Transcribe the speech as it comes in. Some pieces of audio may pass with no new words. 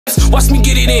Watch me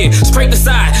get it in, scrape the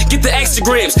side, get the extra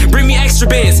grams, bring me extra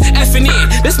bands, effing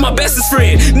in, this my bestest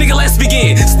friend, nigga let's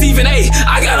begin, Stephen A,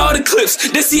 I got all the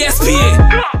clips, this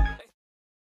ESPN.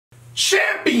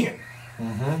 Champion!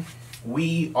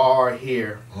 We are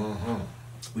here.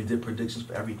 We did predictions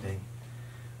for everything.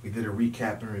 We did a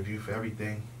recap and review for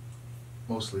everything,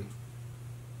 mostly.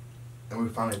 And we're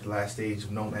finally at the last stage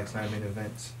of Nome X 9-minute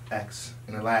events X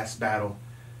in the last battle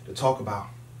to talk about.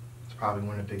 It's probably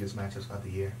one of the biggest matchups of the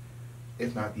year,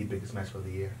 if not the biggest match of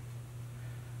the year.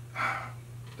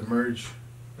 The merge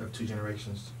of two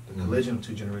generations, the collision of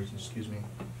two generations, excuse me.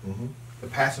 The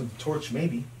passing of the torch,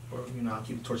 maybe, or you know, I'll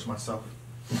keep the torch to myself.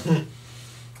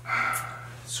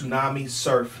 Tsunami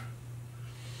Surf,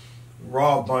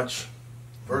 Raw Bunch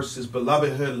versus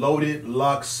Beloved Hood, Loaded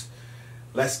Lux.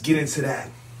 Let's get into that.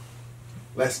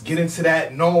 Let's get into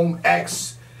that. Nome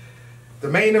X, the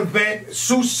main event,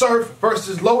 Sue Surf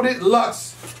versus Loaded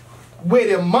Lux.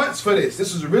 Waited months for this.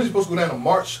 This was originally supposed to go down in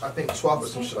March, I think 12th or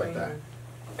some shit like that.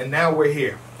 And now we're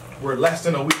here. We're less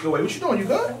than a week away. What you doing? You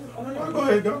good? Go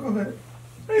ahead, go ahead.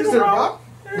 Is there a problem?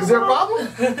 Is there a problem?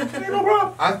 Ain't no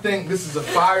problem. I think this is a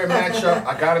fire matchup.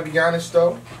 I gotta be honest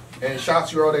though. And shout out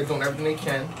to you all, they're doing everything they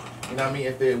can. You know what I mean?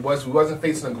 If we wasn't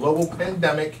facing a global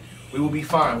pandemic, we would be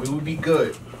fine. We would be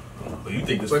good. But you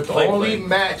think this But for play? The only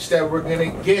match that we're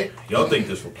gonna get, y'all think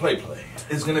this for play?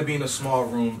 Is gonna be in a small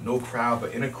room, no crowd.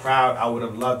 But in a crowd, I would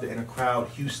have loved it. In a crowd,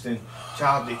 Houston,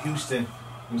 shout out to Houston. You know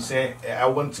what I'm saying? I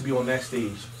wanted to be on that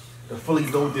stage. The fully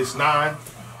load this 9.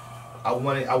 I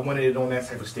wanted it on that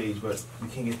type of stage, but we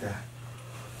can't get that.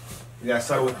 We gotta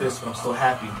settle with this, but I'm still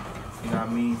happy. You know what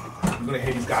I mean? We're gonna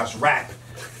hear these guys rap.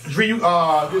 Dre,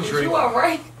 good Dre. You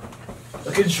alright?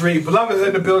 Look at Dre. Beloved Hood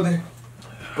in the building.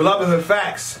 Beloved Hood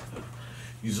facts.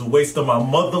 You's a waste of my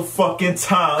motherfucking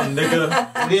time, nigga.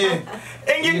 Yeah.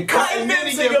 And you're cutting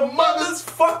into your mother's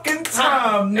fucking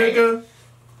time, nigga.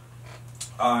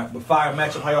 Alright, but fire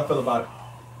matchup, how y'all feel about it?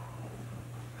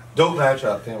 Dope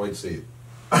matchup. Can't wait to see it.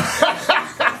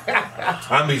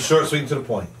 I'm gonna be short, sweet, and to the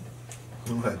point.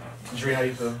 Dre, how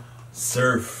you feel?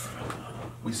 Surf.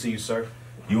 We see you, Surf.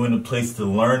 You in a place to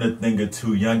learn a thing or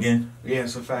two, youngin. Yeah,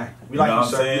 it's a fact. We like you,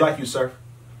 Surf. We like you, Surf.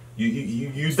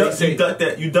 You duck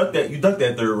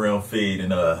that third round fade in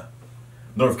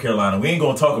North Carolina. We ain't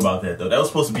gonna talk about that though. That was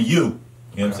supposed to be you. You know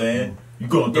what I'm saying? You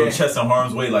gonna throw chest in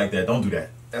harm's way like that. Don't do that.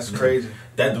 That's crazy.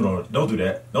 That dude don't do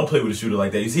that. Don't play with a shooter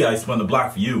like that. You see how he spun the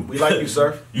block for you. We like you,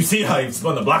 Surf. You see how he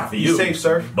spun the block for you. Be safe,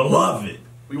 Surf. Beloved.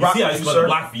 We you see how he spun the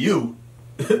block for you.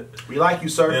 We like you,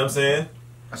 Surf. You know what I'm saying?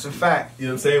 That's a fact. You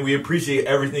know what I'm saying? We appreciate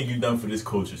everything you've done for this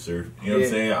culture, sir. You know what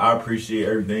I'm saying? I appreciate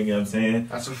everything, you know what I'm saying?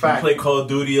 That's a fact. You play Call of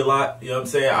Duty a lot, you know what I'm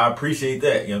saying? I appreciate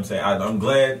that, you know what I'm saying? I'm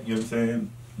glad, you know what I'm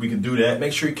saying? We can do that.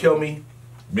 Make sure you kill me.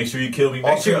 Make sure you kill me.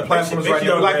 All sure platforms right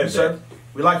now. We like you, Surf.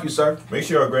 We like you, Surf. Make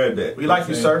sure y'all grab that. We like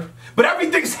you, Surf. But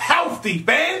everything's healthy,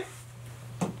 man.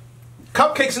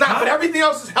 Cupcakes not, but everything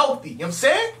else is healthy. You know what I'm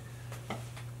saying?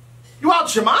 You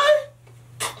out your mind?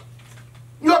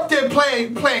 You up there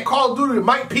playing Call of Duty with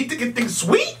Mike Pete to get things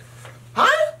sweet?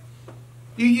 Huh?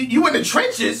 You in the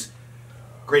trenches.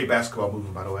 Great basketball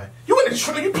movement, by the way. You in the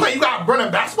trenches, you got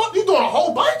running basketball? You doing a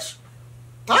whole bunch?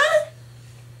 Huh?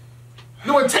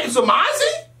 Doing tapes with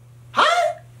Mozzie?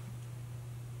 Huh?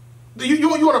 You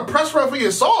want to press run for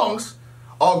your songs?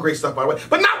 All great stuff, by the way.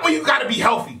 But not when you got to be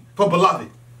healthy for Beloved.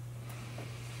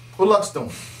 What Lux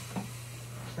doing?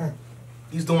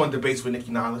 He's doing debates with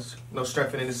Nicki Minaj. You know,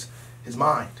 strengthening his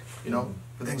mind, you know,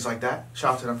 for things like that.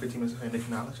 Shout out to them 15 minutes of Nicki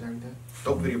Minaj and everything.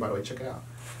 Dope video, by the way. Check it out.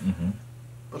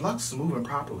 But Lux is moving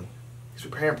properly. He's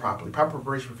preparing properly. Proper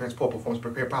preparation prevents poor performance.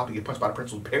 Prepare properly. Get punched by the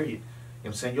principal, period. You know what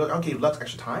I'm saying? Y'all gave Lux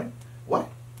extra time? What?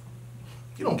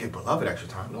 You don't give Beloved extra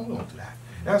time. We don't do that.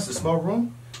 Now it's the small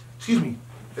room. Excuse me.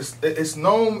 It's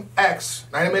Nome X,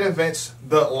 90-minute events,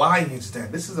 the Lion's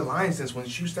Den. This is the Lion's Den when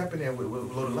you step in there with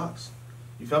Loaded Lux.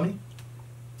 You feel me?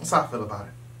 That's how I feel about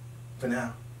it. For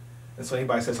now. And so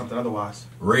anybody says something otherwise.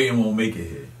 Raiden won't make it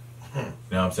here. You know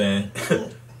what I'm saying?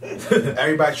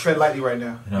 Everybody tread lightly right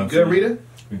now. You know we good, Rita?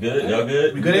 We good? Y'all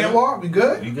good? We good, Anwar? We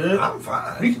good? We good? I'm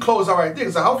fine. We can close all right there,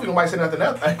 because hopefully nobody say nothing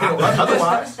else.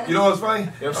 Otherwise. You know what's funny? You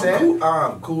know what I'm saying?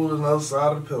 I'm cool as another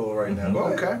side of the pillow right now.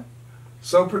 Okay.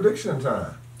 So prediction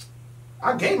time.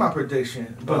 I gave my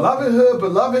prediction. Beloved Hood,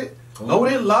 Beloved,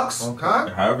 Loaded Lux, huh?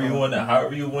 However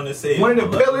you want to say it. One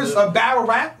of the pillars of battle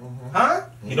rap, huh?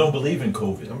 He don't believe in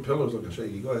COVID. Them pillars looking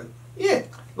shaky. Go ahead. Yeah.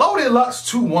 Loaded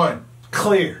Lux 2-1.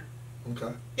 Clear.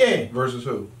 Okay. Yeah. Versus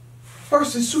who?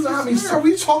 Versus Tsunami. So what are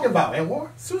you talking about, Anwar?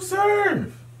 Sue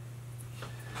Surf.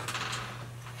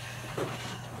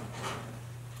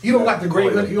 You don't got the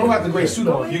great. You don't got the great suit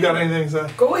on. You got anything to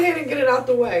say? Go ahead and get it out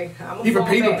the way. He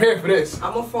prepared for this.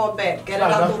 I'm gonna fall back. Get it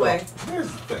out the way.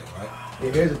 Here's the thing, right?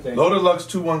 Yeah, here's the thing. Loaded Lux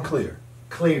 2-1 clear.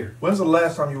 Clear. When's the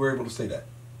last time you were able to say that?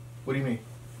 What do you mean?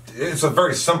 It's a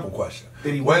very simple question.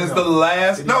 Did he win? When's the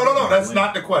last? No. That's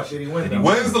not the question. Did he win?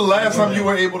 When's the last time you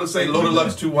were able to say Loaded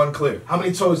Lux 2-1 clear? How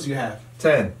many toes do you have?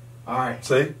 10. All right.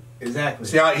 See? Exactly.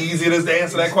 See how easy it is to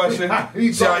answer that question?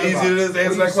 See how easy it is to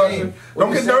answer that question?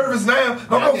 Don't get nervous now.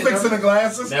 Don't go fixing the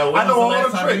glasses. Now, I know all the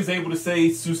last the time you tricks. was able to say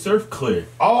Sue Surf clear?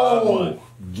 Oh.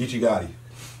 Geechee Gotti.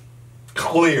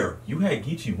 Clear. You had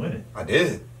Geechee winning. I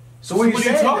did. So what are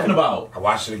you talking about? I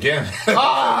watched it again. Come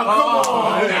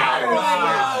on.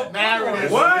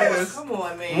 Narrative. What? Come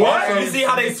on, man. What? You see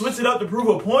how they switch it up to prove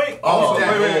a point? Also,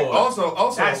 wait. Lord.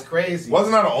 Also, That's crazy.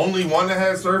 Wasn't I the only one that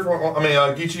had Surf?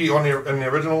 Geechee in the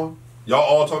original one. Y'all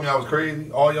all told me I was crazy.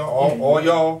 All y'all, all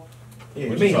y'all. Yeah,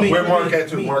 Where Mark at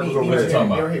too? Mark was over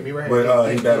there. Me right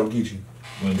But he battled Geechee.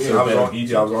 When I Surf was battled on, Geechee?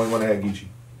 yeah, I was the only one that had Geechee.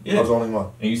 Yeah. I was the only one.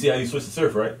 And you see how you switched to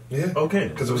Surf, right? Yeah. Okay.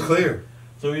 Because it was clear.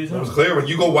 So what are you It saying? was clear when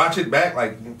you go watch it back.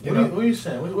 Like you know. What are you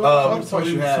saying? What points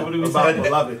you have what do we about say?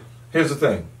 Beloved? Here's the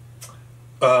thing.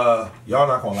 Y'all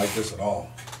not gonna like this at all.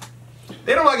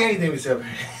 They don't like anything we said.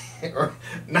 Or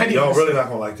 90%. Y'all really not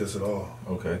gonna like this at all.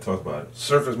 Okay, talk about it.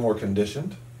 Surf is more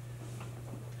conditioned.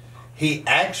 He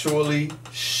actually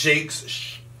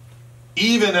shakes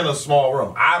even in a small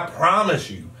room. I promise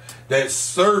you that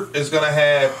Surf is gonna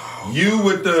have you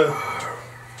with the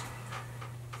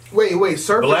Wait.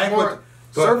 Surf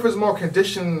is with more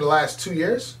conditioned in the last 2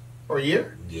 years or a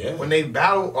year. yeah. When they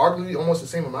battle, arguably almost the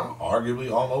same amount.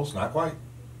 Arguably, almost, not quite.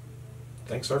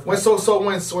 Think Surf. When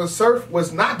Surf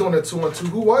was not doing the 2-on-2,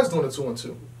 who was doing the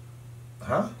 2-on-2?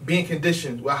 Huh? Being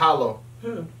conditioned with Hollow.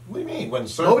 What do you mean? When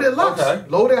Surf? Loaded Lux. Okay.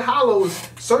 Loaded Hollows.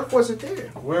 Surf wasn't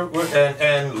there.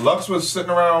 And Lux was sitting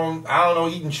around, I don't know,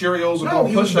 eating Cheerios or No, doing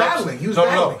he was push-ups. battling. He was no,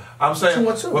 battling. No, I'm saying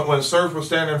 2-on-2. when Surf was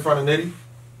standing in front of Nitty.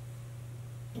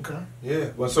 Okay. Yeah,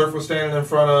 when Surf was standing in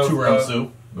front of 2 round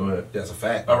Sue. Go ahead. That's a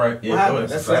fact. All right. Yeah, go ahead.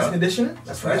 That's conditioning?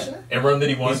 That's fact. conditioning? And run that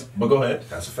he won. But go ahead.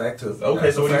 That's a fact too. Okay,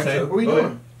 That's so a what are you fact, saying? too. What are we Go doing?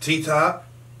 ahead. T-Top.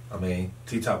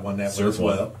 T-Top won that one Surf as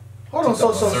well. won. Hold on.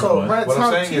 So Surf by won. the What I'm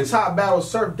time saying is- T-Top battled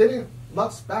Surf, didn't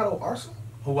Lux battle Arsenal?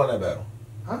 Who won that battle?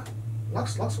 Huh?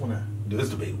 Lux won that. It's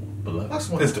debatable. Beloved. Lux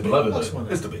won It's that. debatable. Lux won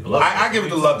that. It's debatable. Lux. I give it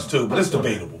to Lux too, but it's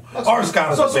debatable. Lux won Ours that.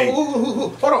 got a So debate. who?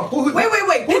 Hold on. Who?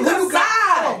 Wait. Pick a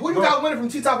side. Who you got winning from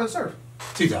T-Top and Surf?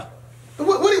 T-Top.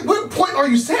 What point are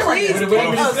you saying right Please now? pick are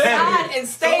we a saying? side and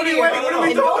stay What are we there. doing? What are we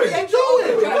And don't doing? get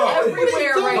What You're are you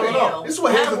everywhere doing? right now. This is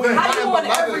what Here's happens the when thing. How you on you're not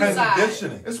in every Beloved. side?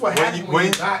 Conditioning. This is what happens when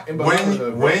you're not in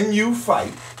Beloved. when you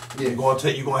fight, Yeah.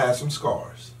 you're gonna have some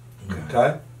scars.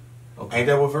 Okay? Ain't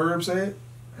that what Verb said?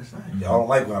 That's nice. Y'all don't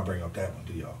like when I bring up that one,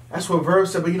 do y'all? That's what Verb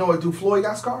said, but you know what? Do Floyd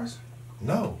got scars?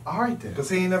 No. All right then. Because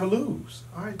he ain't never lose.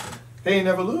 All right then. He ain't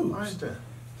never lose. All right then.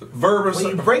 Verb When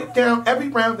you break down every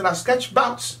round that I sketch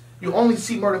bouts, you only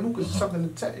see Murder Mook as something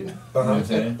to tell you. You know what I'm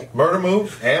saying? Murder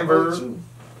Move and Verb.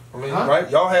 I mean, Huh? right?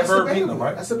 Y'all had That's Verb beating debatable. them,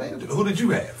 right? That's debatable. Who did you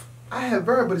have? I have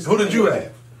Verb, but it's Who did you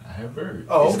have? I have Bird.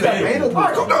 Oh, It's okay. debatable. All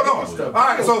right, no. All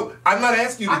right, so I'm not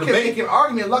asking you I to can make debate. an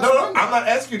argument. Lux No, won. I'm not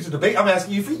asking you to debate. I'm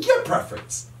asking you for your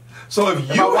preference. So if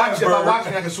If you I have watch, Verb,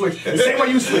 I can switch. The same way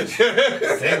you switch.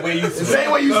 Same way you The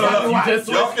same way you switch. You Watch. just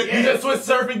Y'all switch. can- You just switch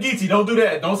Surf and Geechee. Don't do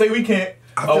that. Don't say we can't.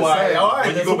 I'm just saying, all right,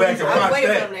 When you go back and I was watch waiting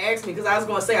for that. him to ask me because I was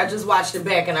going to say I just watched it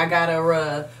back and I got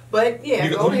a. But yeah, You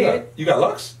got- go who you ahead. got? You got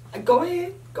Lux? Go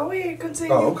ahead.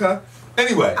 Continue. Oh, okay.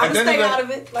 Anyway, I'ma at the end stay of the- out of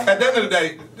it, like- at the end of the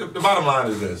day, the bottom line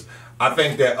is this: I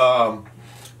think that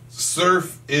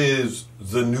Surf is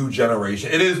the new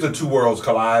generation. It is the two worlds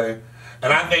colliding,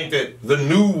 and I think that the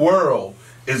new world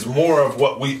is more of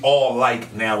what we all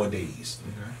like nowadays.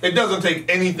 It doesn't take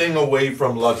anything away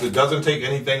from Lux. It doesn't take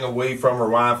anything away from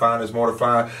Rewind Fine is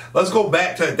Mortified. Let's go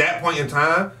back to at that point in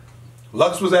time.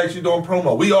 Lux was actually doing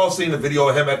promo. We all seen the video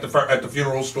of him at the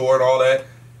funeral store and all that.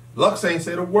 Lux ain't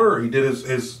said a word. He did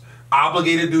his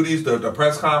obligated duties, the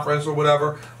press conference or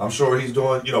whatever. I'm sure he's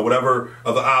doing, whatever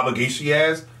other obligation he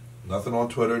has. Nothing on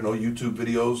Twitter, no YouTube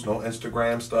videos, no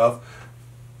Instagram stuff.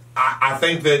 I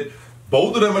think that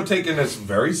both of them are taking this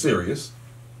very serious.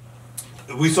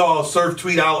 We saw Surf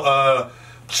tweet out,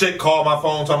 chick called my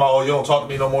phone talking about, oh, you don't talk to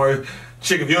me no more.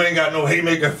 Chick, if you ain't got no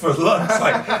haymaker for Lux,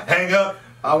 like, hang up.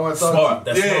 I want to talk Smart.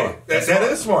 to That's yeah, smart. that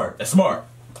is smart. That's smart.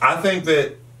 I think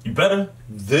that You better.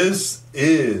 this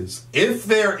is, if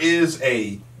there is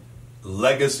a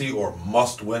legacy or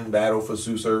must-win battle for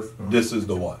Sue Surf, this is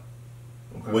the one.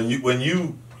 Okay. When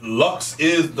you Lux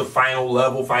is the final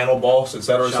level, final boss, et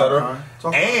cetera, et Shot cetera. time.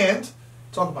 Talk And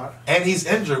Talk about it. And he's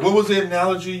injured. What was the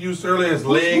analogy you used earlier? His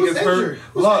leg who's is hurt. injured?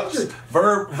 Who's Lux. injured?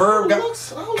 Verb got Lux?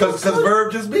 because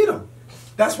Verb just beat him.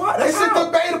 That's why. That's It's a how.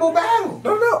 debatable battle.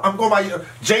 No. I'm going by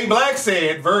Jay Black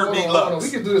said Verb beat Hold on. Lux.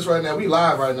 We can do this right now. We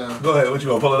live right now. Go ahead. What you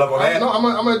gonna pull it up on that? No, I'm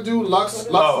gonna do Lux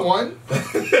Oh. 1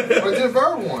 or just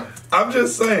Verb 1. I'm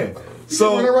just saying. We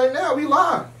So can run it right now. We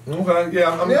live. okay,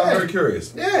 yeah, I'm very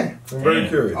curious. Yeah. I'm very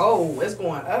curious. Oh, it's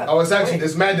going up. Oh, it's actually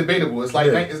it's mad debatable. It's like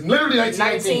Yeah. it's literally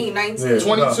 19, 19. Yeah.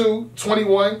 22,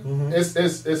 21. It's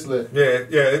lit. Yeah,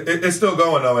 it's still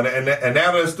going though, and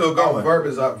now that it's still Oh, going. Verb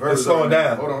is up. Verb It's is up. slowing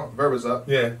down. Hold on. Verb is up.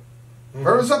 Yeah,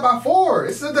 Verb is up by 4.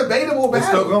 It's a debatable battle. it's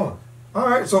still going. All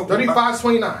right, so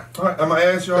 35-29. All right, I'm gonna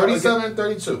ask you.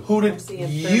 37-32. Who I'm did seeing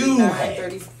you 39, have?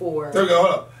 34. There we go.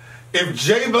 Hold up. If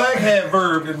Jay Black had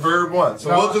Verb, then Verb won. So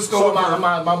we'll just go So with my,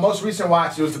 Verb. my most recent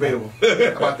watch, it was debatable. How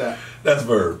about that? That's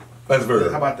Verb. That's Verb.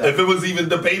 How about that? If it was even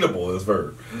debatable, it's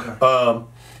Verb. Okay.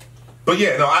 But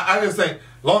yeah, no, I just think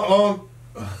long.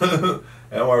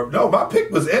 No, my pick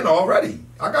was in already.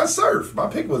 I got Surf. My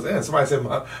pick was in. Somebody said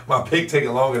my pick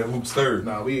taking longer than Mook's third.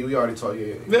 No, we already told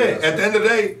you. Yeah, at the end of the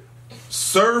day,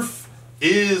 Surf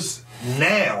is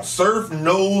now. Surf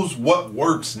knows what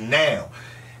works now.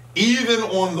 Even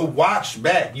on the watch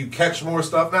back, you catch more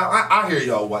stuff. Now, I hear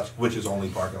y'all watch Witches Only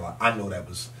Parking Lot. I know that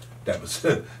was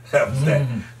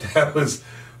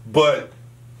but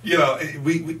you know,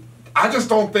 I just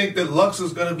don't think that Lux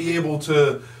is going to be able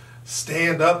to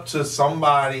stand up to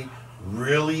somebody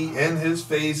really in his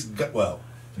face. Well,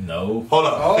 No. hold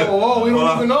on. Oh, we Hold don't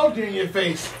on. even know if you're in your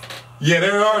face. Yeah,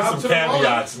 there are Shout out some to the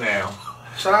caveats now.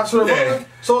 Shout out to the Yeah. roller.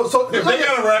 So If they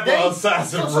got a rapper outside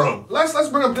the room. Let's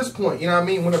bring up this point. You know what I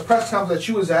mean? When the press conference that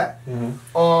you was at,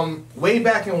 way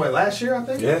back in last year, I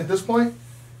think. Yeah. At this point,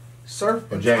 Surf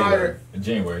Or entire In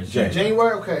January.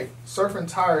 January. Okay, Surf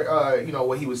entire. You know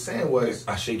what he was saying was,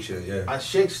 I shake shit, yeah. I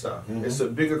shake stuff. It's a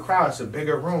bigger crowd. It's a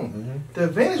bigger room. The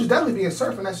advantage was definitely being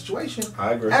Surf in that situation.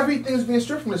 I agree. Everything's being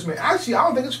stripped from this man. Actually, I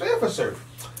don't think it's fair for Surf.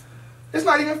 It's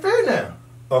not even fair now.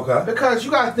 Okay. Because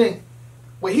you gotta think,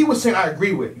 what he was saying I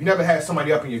agree with. You never had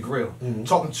somebody up in your grill,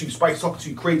 talking to you, Spice, talking to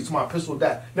you crazy, somebody pistol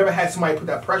that. Never had somebody put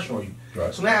that pressure on you.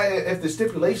 Right. So now if the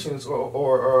stipulations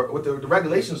or what the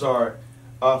regulations are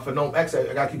for Nome X,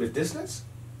 I gotta keep a distance.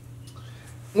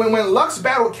 When Lux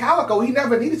battled Calico, he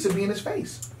never needed to be in his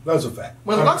face. That's a fact.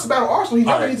 When Lux battled Arsenal, he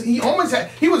never All right. needed he almost had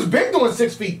he was big doing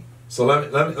 6 feet. So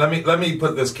let me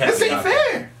put this caveat. This ain't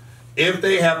fair. If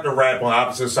they have to rap on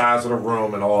opposite sides of the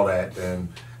room and all that, then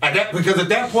because at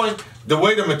that point the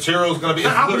way the material is going to be, The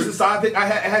opposite side, I think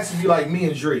it has to be like me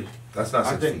and Dre. that's not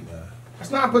 6 I think. feet, man.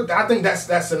 That's not, but I think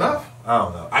that's enough. I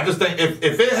don't know. I just think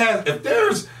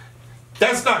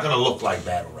that's not going to look like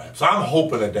battle rap. So I'm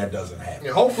hoping that doesn't happen.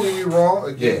 Yeah, hopefully you're wrong.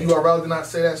 Again, Yeah. URL did not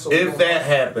say that. So If that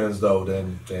happens though,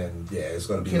 then yeah, it's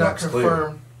going to be cannot Lux clear.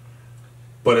 confirm.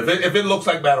 But if it looks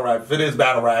like battle rap, if it is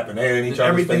battle rap and they're in each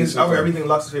other's faces, Everything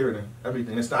Lux is fair then.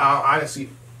 Everything. It's not, I honestly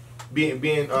being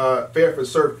fair for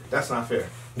Surf. That's not fair.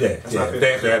 yeah, That's not fair.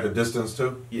 they have to have the distance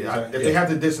too. Yeah, if they have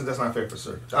the distance, that's not fair for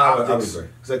Surf. I would agree.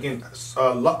 Because again,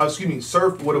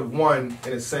 Surf would have won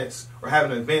in a sense or have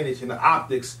an advantage in the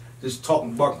optics. Just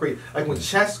talking about crazy. Like when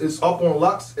Chess is up on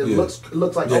Lux, it looks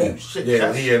like oh shit, yeah,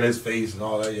 Chess. he in his face and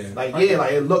all that. Yeah, Like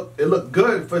it looked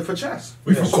good for Chess.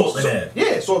 We from So- Cortland. so-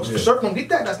 Yeah, so if Surf don't get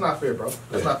that, that's not fair, bro.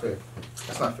 That's not fair.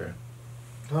 That's not fair.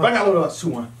 But I got a little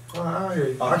 2-1. I hear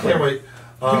you. I can't wait.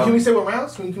 Can we say what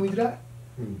rounds? Can we do that?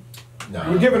 Nah.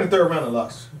 We're giving the third round to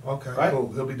Lux. Okay, Right?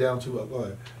 cool. He'll be down 2-up. Go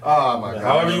ahead. Oh my god.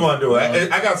 However you want to do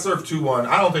it. I got Surf 2-1.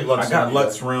 I don't think Lux. I got will be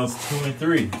Lux that. rounds 2 and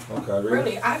 3. Okay, really?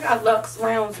 Really, I got Lux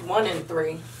rounds 1 and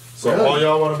 3. So all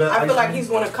y'all want to bet? I feel like he's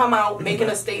going to come out making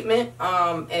a statement,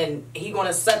 and he's going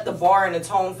to set the bar and the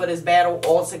tone for this battle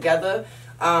altogether.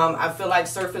 I feel like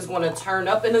Surf is going to turn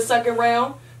up in the second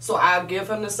round, so I'll give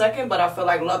him the second, but I feel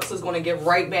like Lux is going to get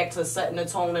right back to setting the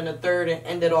tone in the third and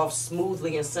end it off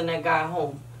smoothly and send that guy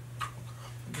home.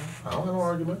 I don't have no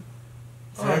argument.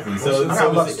 Exactly. I So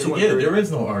got Lux 2 and 3. there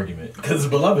is no argument because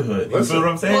belovedhood. You Listen. feel what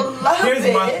I'm saying? Beloved.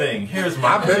 Here's my thing.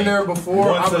 I've been there before.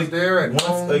 Once I was there at once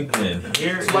home. again.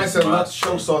 Here Somebody is said my Lux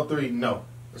show saw 3. No.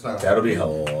 It's not gonna That'll be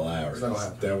happen. hilarious. It's not gonna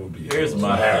happen. That would be. Here's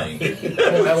my hilarious. thing.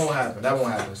 That won't happen. That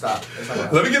won't happen. Stop. It's not gonna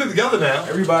happen. Let me get it together now.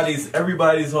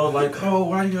 Everybody's all like, oh,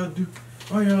 why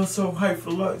y'all so hyped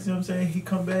for Lux? You know what I'm saying? He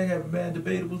come back, have bad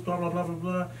debatables, blah, blah, blah, blah,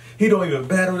 blah. He don't even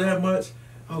battle that much.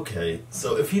 Okay,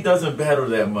 so if he doesn't battle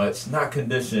that much, not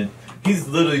conditioned, he's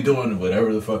literally doing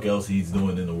whatever the fuck else he's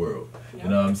doing in the world. You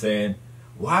know what I'm saying?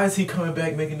 Why is he coming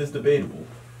back making this debatable?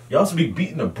 Y'all should be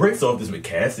beating the bricks off this. With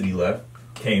Cassidy left,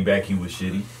 came back, he was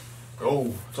shitty.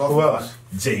 Oh, talk Who about else?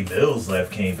 Jay Mills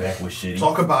left, came back with shitty.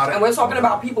 Talk about it. And we're talking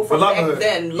about people from Beloved. back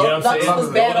then. You know what I'm Lux saying? was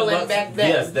battling back then.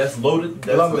 Yes, that's loaded. That's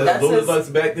Beloved. loaded his- Lux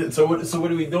back then. So what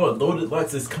are we doing? Loaded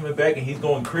Lux is coming back and he's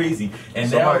going crazy. And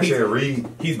now Somebody said Reed.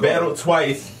 he's battled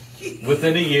twice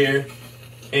within a year,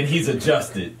 and he's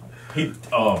adjusted.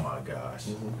 Oh my gosh.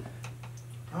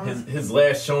 His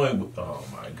last showing. Oh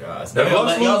my gosh. Now, Y'all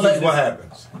Lux let loses, this- what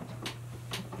happens?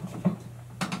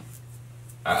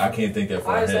 I can't think that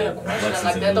far Why is that a ahead. question? Lux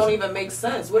Like is that don't losing. even make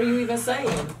sense. What are you even saying?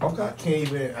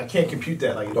 Okay. I can't compute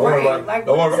that. Like, Don't worry Right, about like,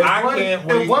 Don't worry. If I one- can't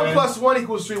wait. If 1 man. +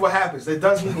 1 = 3, what happens? It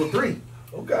doesn't equal 3.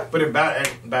 Okay. But in battle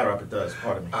rap, it does.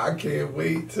 Pardon me. I can't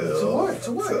wait till To what?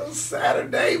 To what? till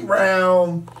Saturday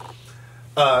round.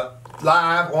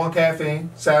 Live on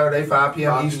Caffeine, Saturday, 5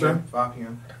 p.m. Eastern. 5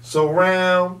 p.m. So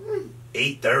around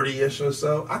 8:30ish or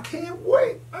so. I can't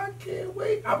wait.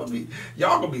 I'm gonna be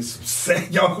y'all gonna be some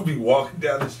sad. Y'all gonna be walking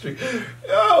down the street.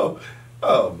 Oh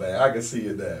man, I can see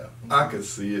it now.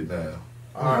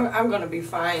 I'm gonna be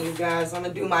fine, you guys. I'm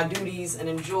gonna do my duties and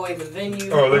enjoy the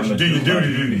venue. Oh, let you do your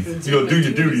duty. You gonna do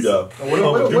your duty though.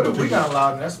 What if we got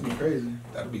loud? That's gonna be crazy.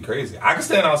 That'd be crazy. I can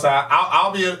stand outside.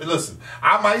 I'll be. Listen,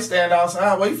 I might stand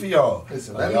outside. Wait for y'all.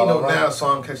 Listen, let me know now so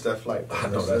I can catch that flight. I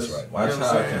know that's right. Watch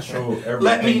how I control everything.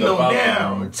 Let me know about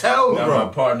now. the room. Tell Got me. my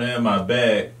partner in my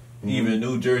bag. Even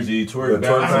New Jersey twerk The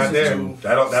twerk not bounces there. too.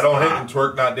 That don't hit the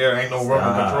twerk not there. Ain't no rumble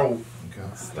Stop. control.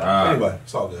 Stop. Anyway,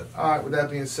 it's all good. All right. With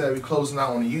that being said, we're closing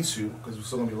out on the YouTube because we're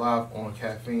still gonna be live on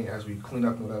Caffeine as we clean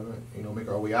up and whatever, make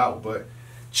our way out. But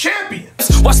champions.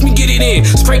 Watch me get it in,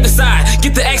 scrape the side,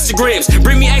 get the extra grams,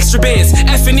 bring me extra bands,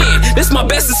 effing in, this my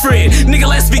bestest friend, nigga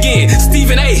let's begin,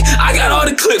 Stephen A, I got all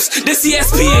the clips, this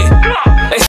ESPN.